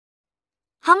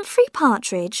Humphrey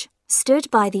Partridge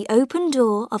stood by the open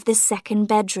door of the second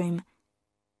bedroom.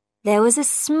 There was a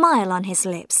smile on his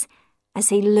lips as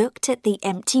he looked at the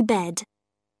empty bed.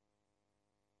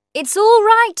 "It's all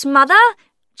right, Mother.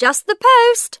 Just the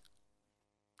post,"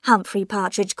 Humphrey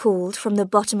Partridge called from the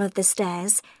bottom of the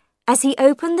stairs as he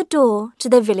opened the door to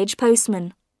the village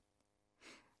postman.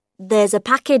 "There's a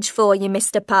package for you,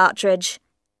 Mr. Partridge,"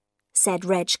 said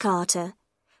Reg Carter,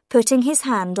 putting his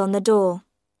hand on the door.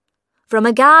 "From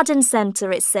a garden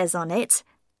centre, it says on it.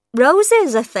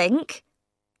 Roses, I think."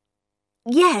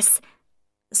 "Yes,"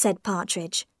 said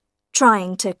Partridge,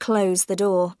 trying to close the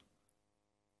door.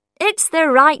 "It's the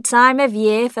right time of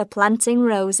year for planting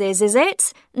roses, is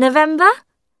it? November?"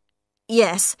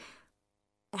 "Yes.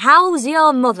 How's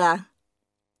your mother?"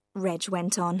 Reg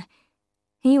went on.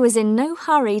 He was in no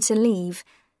hurry to leave.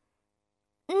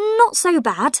 "Not so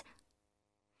bad."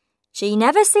 "She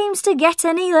never seems to get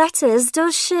any letters,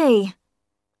 does she?"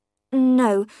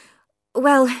 "No.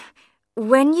 Well,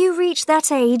 when you reach that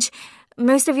age,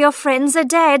 most of your friends are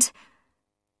dead."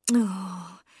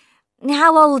 "Oh,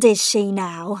 how old is she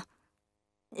now?"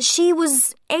 "She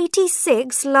was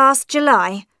 86 last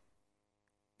July."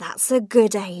 "That's a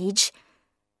good age.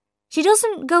 She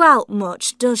doesn't go out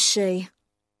much, does she?"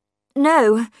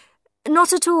 "No,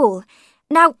 not at all.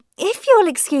 Now, if you'll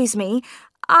excuse me,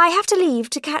 I have to leave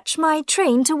to catch my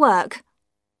train to work."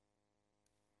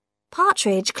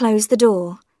 Partridge closed the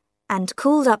door and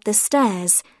called up the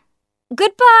stairs.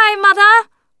 "Goodbye, Mother.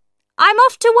 I'm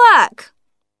off to work."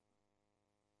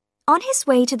 On his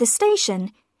way to the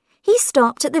station, he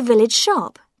stopped at the village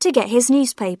shop to get his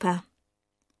newspaper.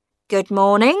 "Good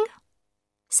morning,"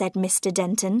 said Mr.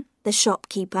 Denton, the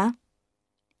shopkeeper.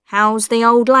 "How's the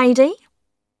old lady?"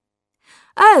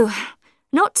 "Oh,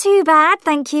 not too bad,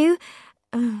 thank you.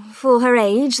 For her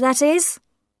age, that is."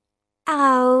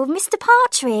 "Oh, Mr.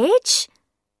 Partridge,"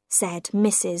 said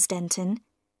Mrs. Denton.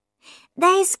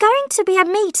 "There's going to be a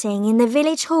meeting in the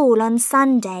village hall on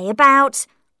Sunday about—"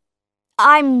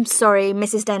 "I'm sorry,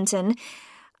 Mrs. Denton.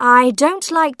 I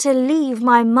don't like to leave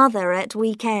my mother at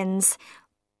weekends.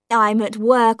 I'm at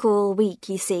work all week,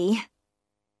 you see."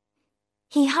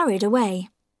 He hurried away.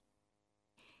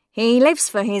 "He lives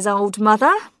for his old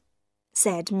mother,"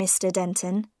 said Mr.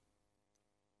 Denton.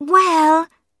 "Well,"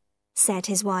 said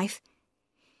his wife,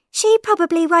 "she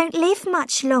probably won't live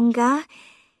much longer.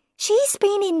 She's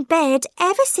been in bed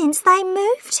ever since they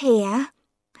moved here.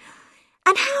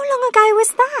 And how long ago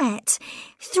was that?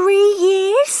 3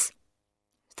 years?"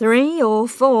 3 or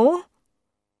 4.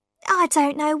 "I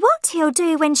don't know what he'll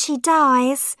do when she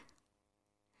dies."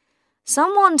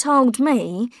 "Someone told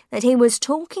me that he was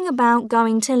talking about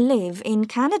going to live in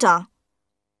Canada."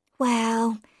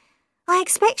 "Well, I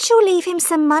expect she'll leave him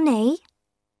some money."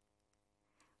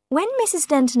 When Mrs.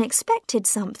 Denton expected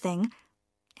something,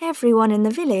 everyone in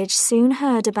the village soon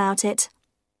heard about it.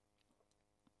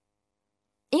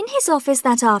 In his office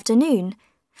that afternoon,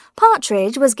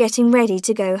 Partridge was getting ready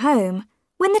to go home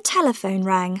when the telephone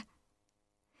rang.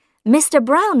 Mr.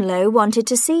 Brownlow wanted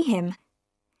to see him.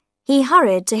 He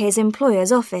hurried to his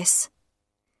employer's office.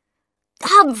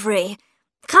 "Humphrey,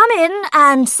 come in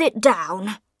and sit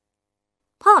down."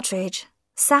 Partridge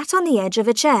sat on the edge of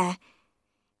a chair.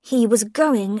 He was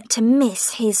going to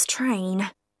miss his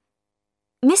train.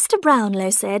 Mr.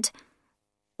 Brownlow said,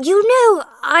 "You know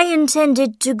I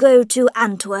intended to go to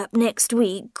Antwerp next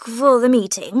week for the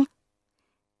meeting."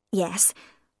 "Yes."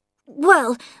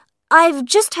 "Well, I've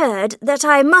just heard that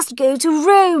I must go to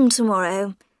Rome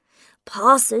tomorrow.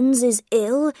 Parsons is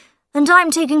ill, and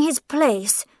I'm taking his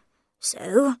place.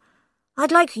 So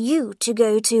I'd like you to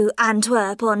go to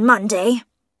Antwerp on Monday."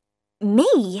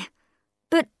 "Me?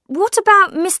 But what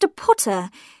about Mr. Potter?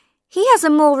 He has a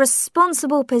more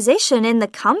responsible position in the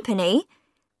company."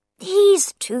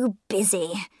 "He's too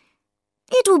busy.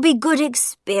 It will be good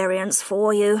experience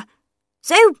for you.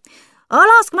 So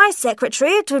I'll ask my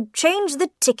secretary to change the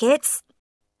tickets."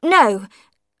 "No,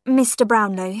 Mr.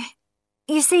 Brownlow.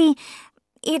 You see,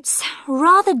 it's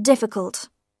rather difficult."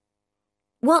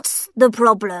 "What's the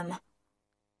problem?"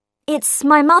 "It's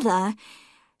my mother.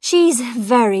 She's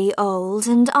very old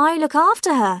and I look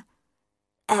after her."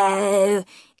 "Oh,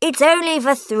 it's only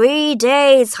for 3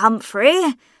 days,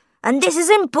 Humphrey, and this is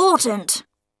important."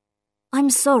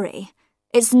 "I'm sorry.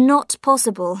 It's not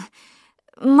possible.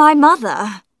 My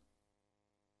mother—"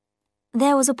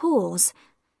 There was a pause.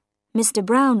 Mr.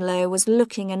 Brownlow was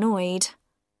looking annoyed.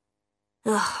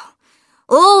 "Ugh,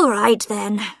 all right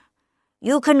then.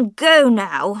 You can go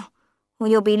now, or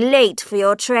you'll be late for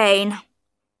your train."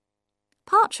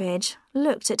 Partridge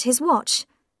looked at his watch.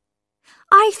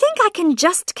 "I think I can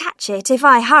just catch it if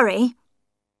I hurry."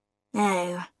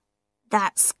 "No,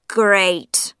 That's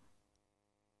great.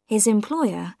 His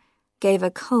employer gave a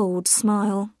cold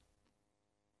smile.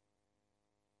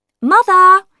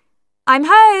 Mother, I'm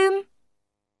home.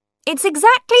 It's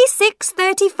exactly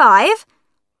 6:35.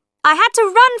 I had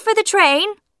to run for the train,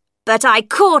 but I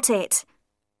caught it.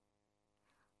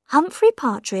 Humphrey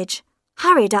Partridge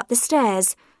hurried up the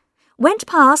stairs, went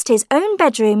past his own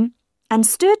bedroom, and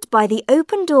stood by the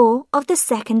open door of the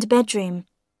second bedroom.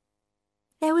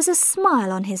 There was a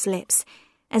smile on his lips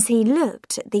as he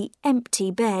looked at the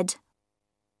empty bed.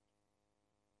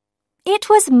 It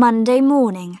was Monday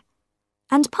morning,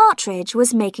 and Partridge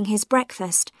was making his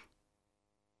breakfast.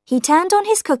 He turned on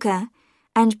his cooker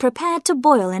and prepared to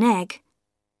boil an egg.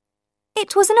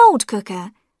 It was an old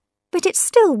cooker, but it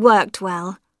still worked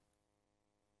well.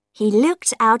 He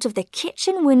looked out of the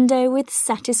kitchen window with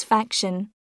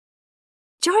satisfaction.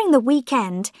 During the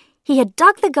weekend, he had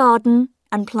dug the garden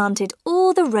and planted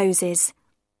all the roses.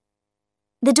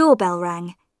 The doorbell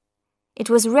rang. It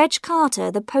was Reg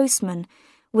Carter, the postman,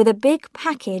 with a big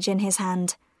package in his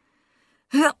hand.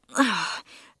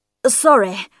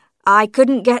 Sorry, I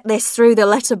couldn't get this through the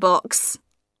letterbox.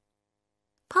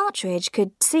 Partridge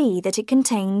could see that it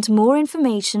contained more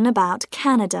information about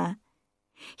Canada.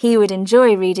 He would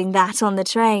enjoy reading that on the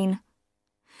train.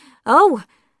 Oh,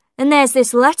 and there's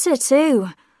this letter too,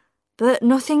 but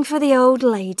nothing for the old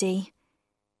lady.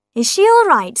 Is she all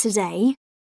right today?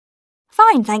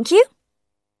 Fine, thank you.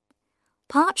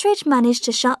 Partridge managed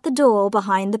to shut the door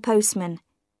behind the postman.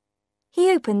 He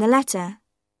opened the letter.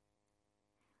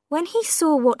 When he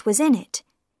saw what was in it,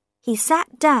 he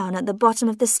sat down at the bottom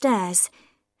of the stairs,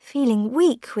 feeling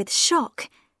weak with shock.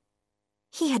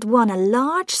 He had won a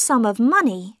large sum of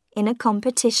money in a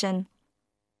competition.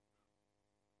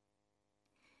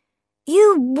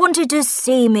 You wanted to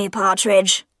see me,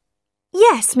 Partridge?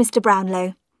 Yes, Mr.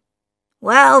 Brownlow.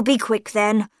 Well, be quick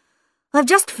then. I've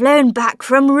just flown back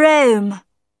from Rome.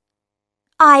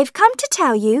 I've come to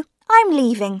tell you I'm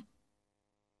leaving.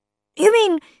 You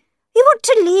mean you want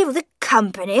to leave the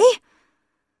company?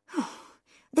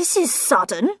 This is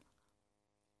sudden.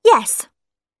 Yes,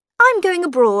 I'm going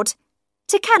abroad,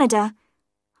 to Canada,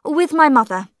 with my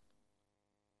mother.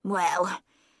 Well,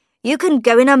 you can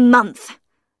go in a month.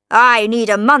 I need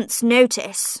a month's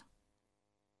notice.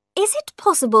 Is it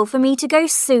possible for me to go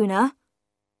sooner?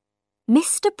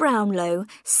 Mr. Brownlow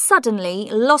suddenly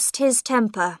lost his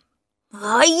temper.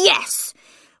 Yes,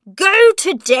 go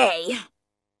today.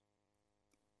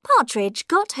 Partridge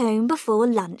got home before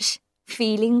lunch,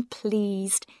 feeling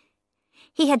pleased.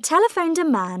 He had telephoned a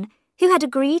man who had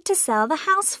agreed to sell the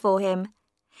house for him,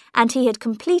 and he had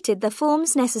completed the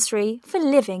forms necessary for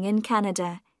living in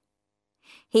Canada.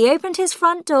 He opened his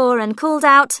front door and called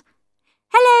out,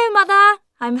 "Hello, Mother,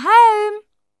 I'm home."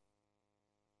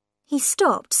 He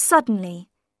stopped suddenly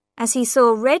as he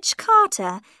saw Reg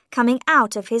Carter coming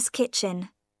out of his kitchen.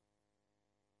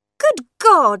 Good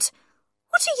God!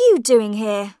 What are you doing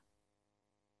here?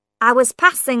 I was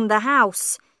passing the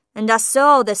house and I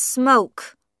saw the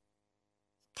smoke.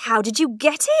 How did you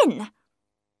get in?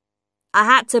 I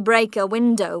had to break a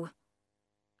window.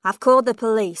 I've called the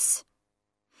police.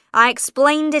 I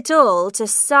explained it all to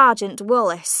Sergeant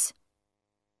Wallace.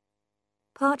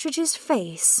 Partridge's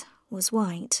face was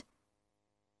white.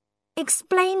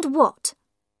 Explained what?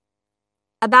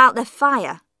 About the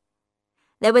fire.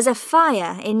 There was a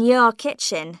fire in your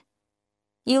kitchen.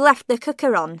 You left the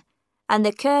cooker on, and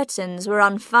the curtains were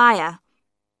on fire.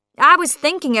 I was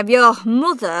thinking of your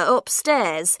mother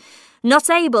upstairs, not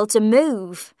able to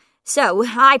move, so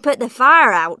I put the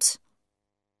fire out.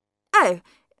 Oh,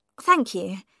 thank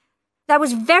you. That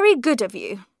was very good of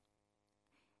you.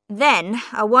 Then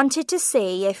I wanted to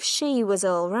see if she was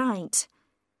all right.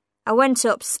 I went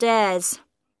upstairs.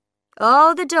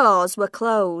 All the doors were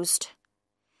closed.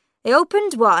 I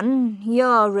opened one,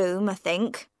 your room, I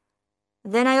think.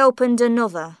 Then I opened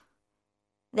another.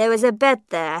 There was a bed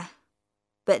there,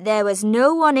 but there was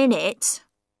no one in it.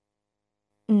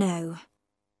 No.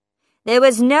 There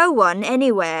was no one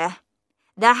anywhere.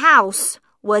 The house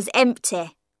was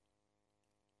empty.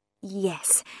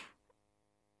 Yes.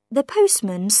 The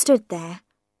postman stood there,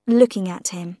 looking at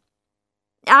him.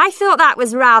 I thought that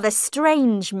was rather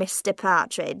strange, Mr.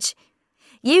 Partridge.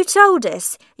 You told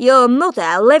us your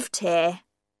mother lived here.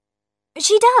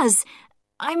 She does.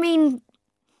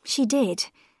 She did.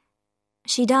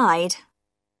 She died.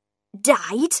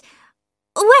 Died?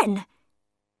 When?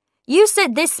 You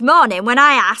said this morning when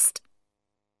I asked.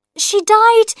 She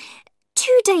died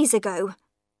 2 days ago.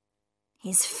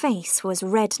 His face was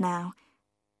red now.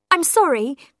 I'm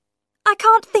sorry. I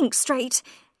can't think straight.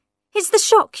 It's the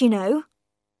shock, you know.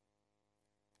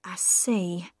 I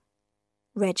see.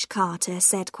 Reg Carter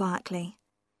said quietly.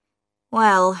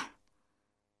 Well,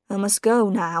 I must go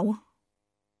now.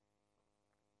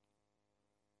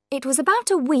 It was about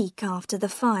a week after the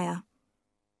fire.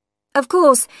 Of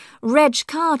course, Reg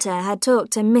Carter had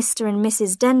talked to Mr. and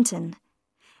Mrs. Denton,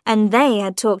 and they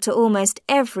had talked to almost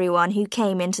everyone who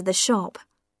came into the shop.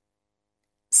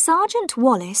 Sergeant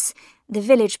Wallace, the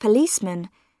village policeman,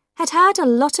 had heard a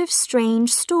lot of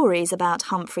strange stories about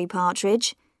Humphrey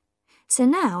Partridge, so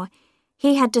now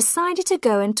he had decided to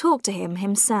go and talk to him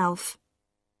himself.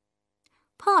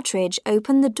 Partridge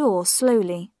opened the door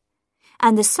slowly,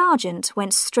 and the sergeant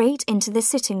went straight into the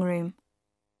sitting room.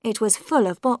 It was full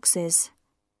of boxes.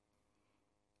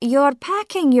 You're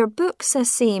packing your books, I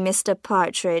see, Mr.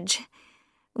 Partridge.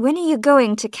 When are you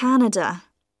going to Canada?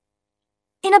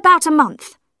 In about a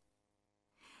month.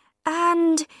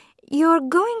 And you're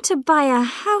going to buy a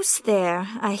house there,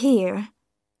 I hear.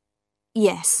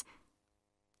 Yes.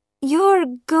 You're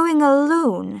going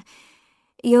alone.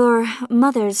 Your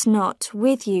mother's not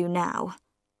with you now.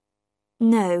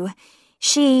 No,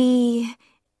 she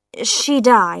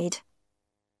died.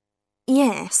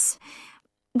 Yes,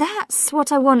 that's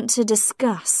what I want to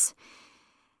discuss.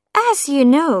 As you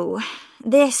know,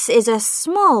 this is a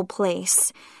small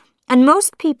place, and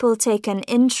most people take an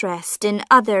interest in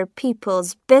other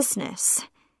people's business.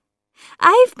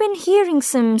 I've been hearing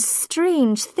some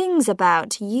strange things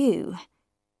about you.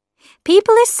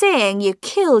 People are saying you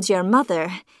killed your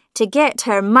mother to get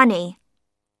her money.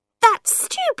 That's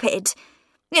stupid.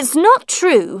 It's not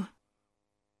true.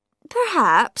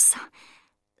 Perhaps.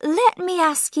 Let me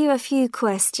ask you a few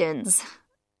questions.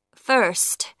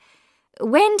 First,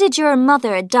 when did your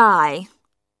mother die?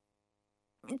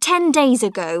 10 days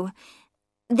ago.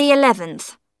 The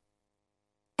 11th.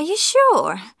 Are you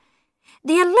sure?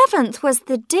 The 11th was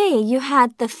the day you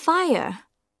had the fire.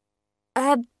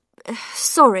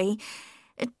 Sorry.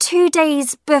 2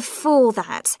 days before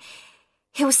that.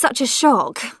 It was such a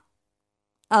shock.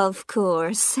 Of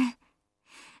course.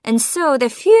 And so the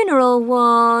funeral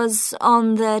was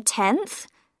on the 10th?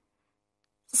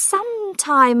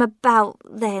 Sometime about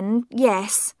then,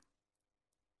 yes.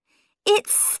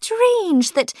 It's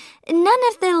strange that none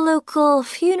of the local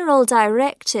funeral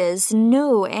directors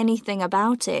know anything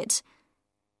about it.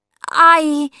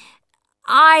 I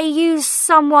use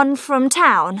someone from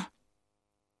town.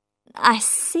 I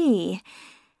see.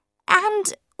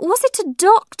 And was it a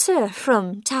doctor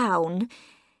from town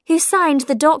who signed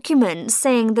the document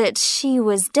saying that she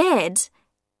was dead?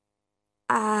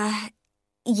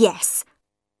 Yes.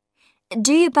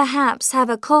 Do you perhaps have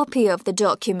a copy of the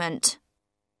document?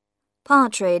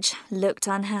 Partridge looked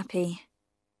unhappy.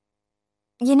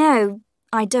 You know,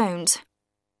 I don't.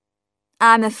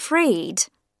 I'm afraid,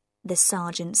 the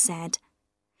sergeant said,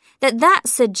 that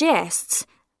suggests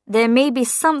there may be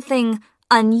something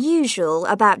unusual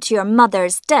about your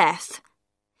mother's death.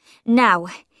 Now,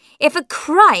 if a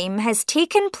crime has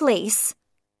taken place...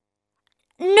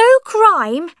 No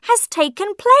crime has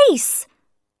taken place,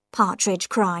 Partridge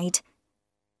cried.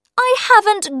 I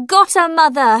haven't got a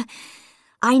mother.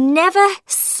 I never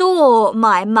saw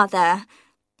my mother.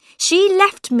 She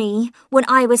left me when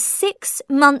I was 6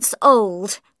 months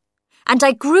old, and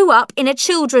I grew up in a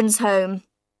children's home.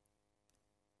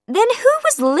 Then who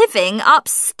was living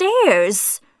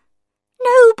upstairs?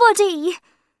 Nobody.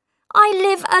 I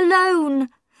live alone.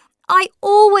 I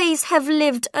always have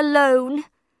lived alone.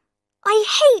 I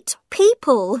hate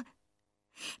people.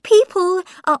 People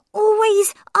are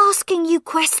always asking you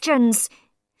questions.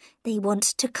 They want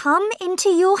to come into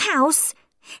your house,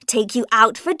 take you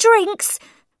out for drinks.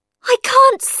 I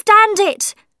can't stand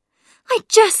it. I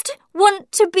just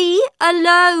want to be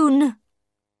alone.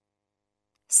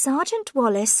 Sergeant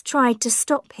Wallace tried to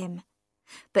stop him,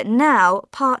 but now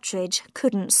Partridge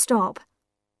couldn't stop.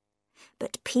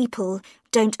 But people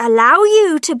don't allow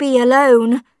you to be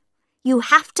alone. You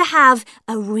have to have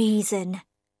a reason.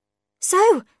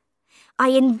 So, I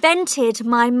invented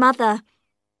my mother.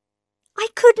 I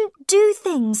couldn't do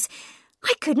things.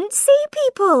 I couldn't see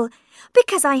people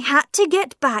because I had to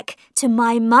get back to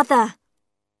my mother.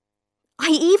 I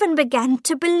even began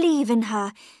to believe in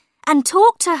her and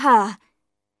talk to her.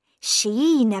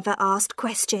 She never asked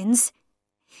questions.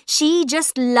 She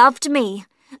just loved me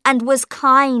and was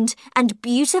kind and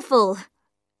beautiful.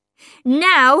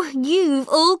 Now you've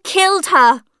all killed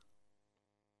her.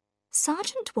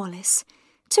 Sergeant Wallace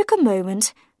took a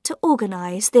moment to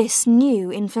organise this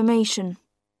new information.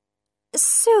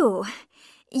 So,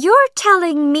 you're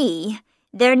telling me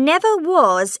there never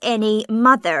was any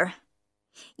mother.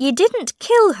 You didn't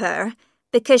kill her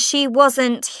because she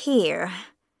wasn't here.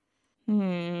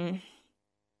 And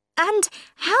And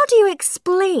how do you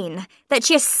explain that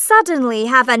you suddenly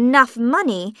have enough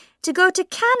money to go to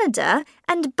Canada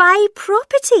and buy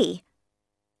property?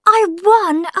 I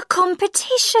won a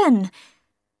competition.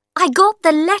 I got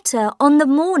the letter on the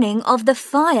morning of the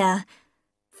fire.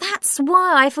 That's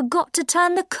why I forgot to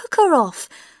turn the cooker off.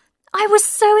 I was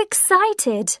so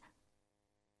excited.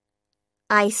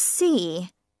 I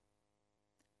see.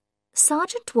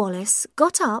 Sergeant Wallace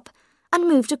got up and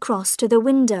moved across to the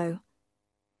window.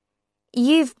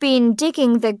 You've been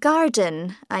digging the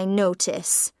garden, I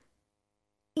notice.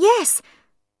 Yes,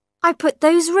 I put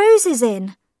those roses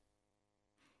in.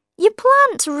 You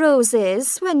plant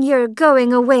roses when you're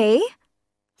going away?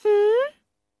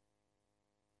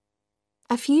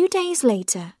 A few days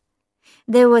later,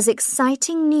 there was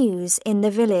exciting news in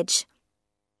the village.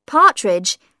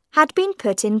 Partridge had been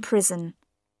put in prison,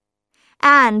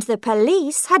 and the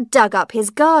police had dug up his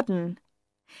garden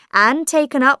and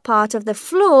taken up part of the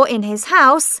floor in his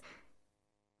house,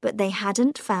 but they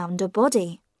hadn't found a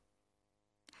body.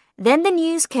 Then the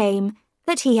news came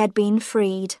that he had been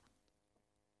freed.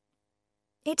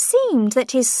 It seemed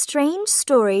that his strange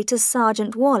story to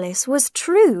Sergeant Wallace was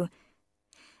true.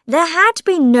 There had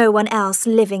been no one else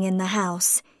living in the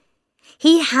house.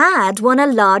 He had won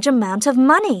a large amount of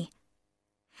money.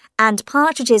 And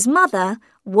Partridge's mother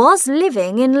was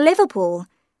living in Liverpool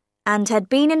and had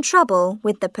been in trouble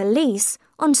with the police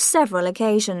on several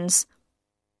occasions.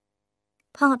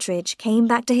 Partridge came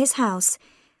back to his house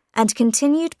and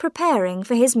continued preparing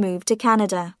for his move to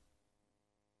Canada.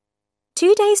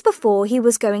 2 days before he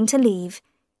was going to leave,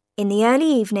 in the early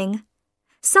evening,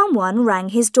 someone rang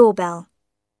his doorbell.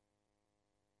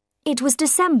 It was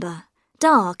December,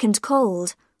 dark and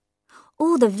cold.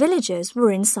 All the villagers were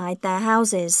inside their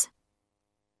houses.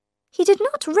 He did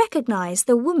not recognize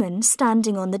the woman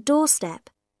standing on the doorstep.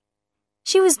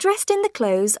 She was dressed in the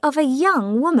clothes of a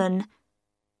young woman,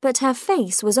 but her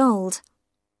face was old.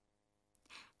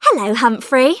 "Hello,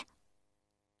 Humphrey,"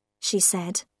 she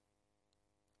said.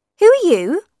 "Who are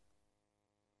you?"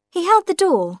 He held the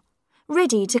door,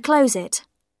 ready to close it.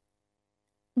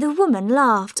 The woman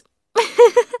laughed.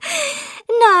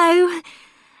 "No,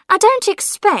 I don't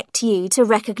expect you to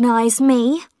recognize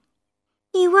me.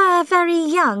 You were very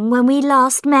young when we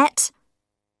last met."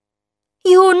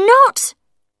 "You're not?"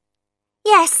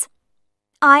 "Yes,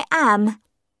 I am.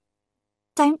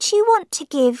 Don't you want to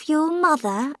give your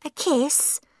mother a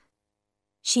kiss?"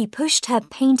 She pushed her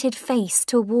painted face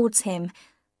towards him,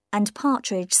 and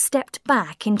Partridge stepped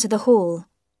back into the hall.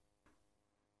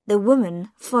 The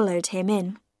woman followed him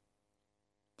in.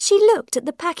 She looked at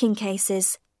the packing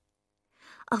cases.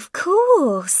 "Of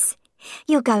course,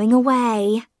 you're going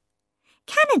away.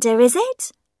 Canada, is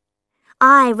it?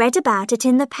 I read about it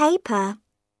in the paper.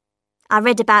 I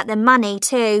read about the money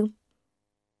too."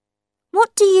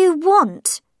 "What do you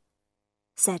want?"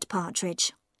 said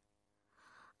Partridge.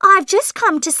 "I've just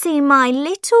come to see my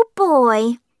little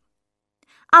boy.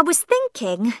 I was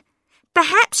thinking,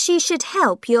 perhaps you should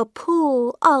help your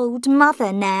poor old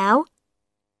mother now."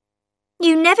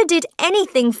 "You never did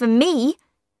anything for me.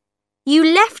 You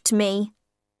left me."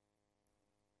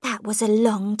 "That was a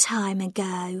long time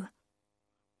ago.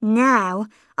 Now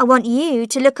I want you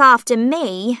to look after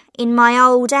me in my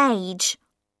old age.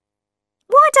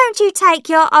 Why don't you take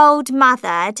your old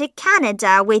mother to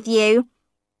Canada with you?"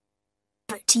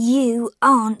 "But you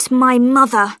aren't my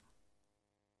mother,"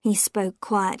 he spoke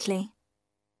quietly.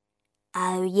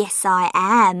 "Oh, yes, I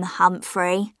am,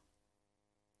 Humphrey."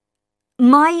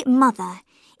 "My mother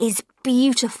is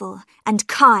beautiful and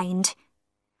kind.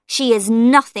 She is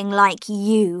nothing like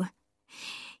you.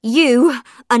 You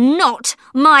are not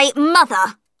my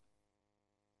mother."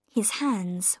 His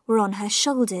hands were on her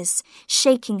shoulders,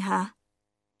 shaking her.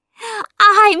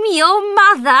 "I'm your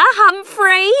mother,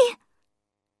 Humphrey."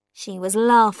 She was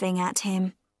laughing at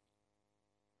him.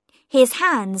 His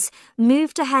hands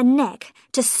moved to her neck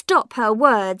to stop her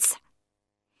words.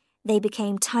 They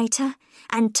became tighter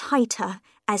and tighter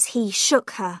as he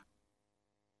shook her.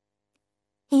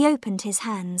 He opened his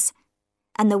hands,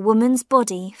 and the woman's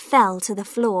body fell to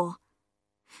the floor.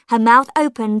 Her mouth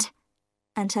opened,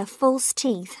 and her false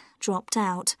teeth dropped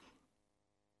out.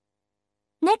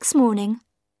 Next morning,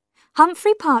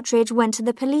 Humphrey Partridge went to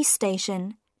the police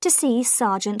station to see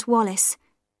Sergeant Wallace.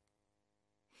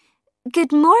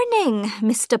 "Good morning,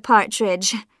 Mr.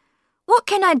 Partridge. What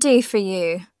can I do for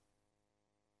you?"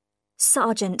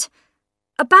 "Sergeant,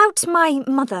 about my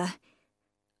mother.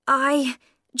 I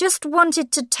just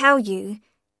wanted to tell you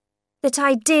that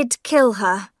I did kill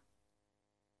her."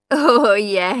 "Oh,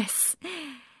 yes.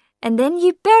 And then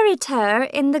you buried her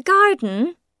in the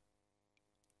garden?"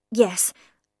 "Yes,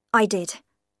 I did.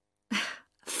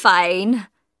 Fine.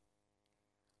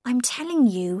 I'm telling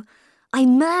you, I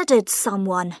murdered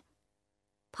someone,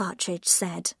 Partridge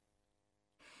said.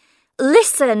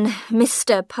 Listen,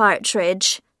 Mr.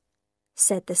 Partridge,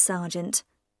 said the sergeant.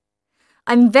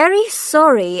 I'm very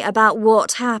sorry about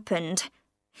what happened,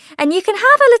 and you can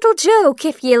have a little joke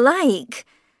if you like,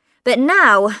 but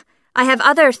now I have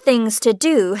other things to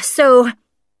do, so...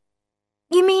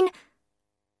 You mean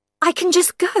I can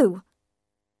just go?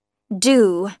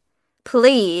 Do,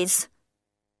 please.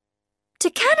 To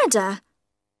Canada?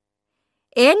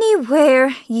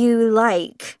 Anywhere you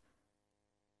like.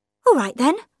 All right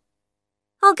then,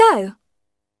 I'll go.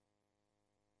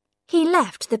 He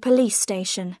left the police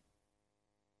station.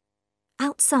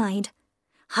 Outside,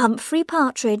 Humphrey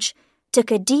Partridge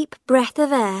took a deep breath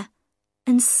of air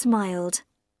and smiled.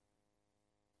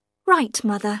 Right,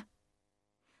 Mother.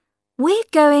 We're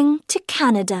going to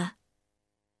Canada,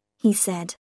 he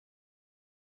said.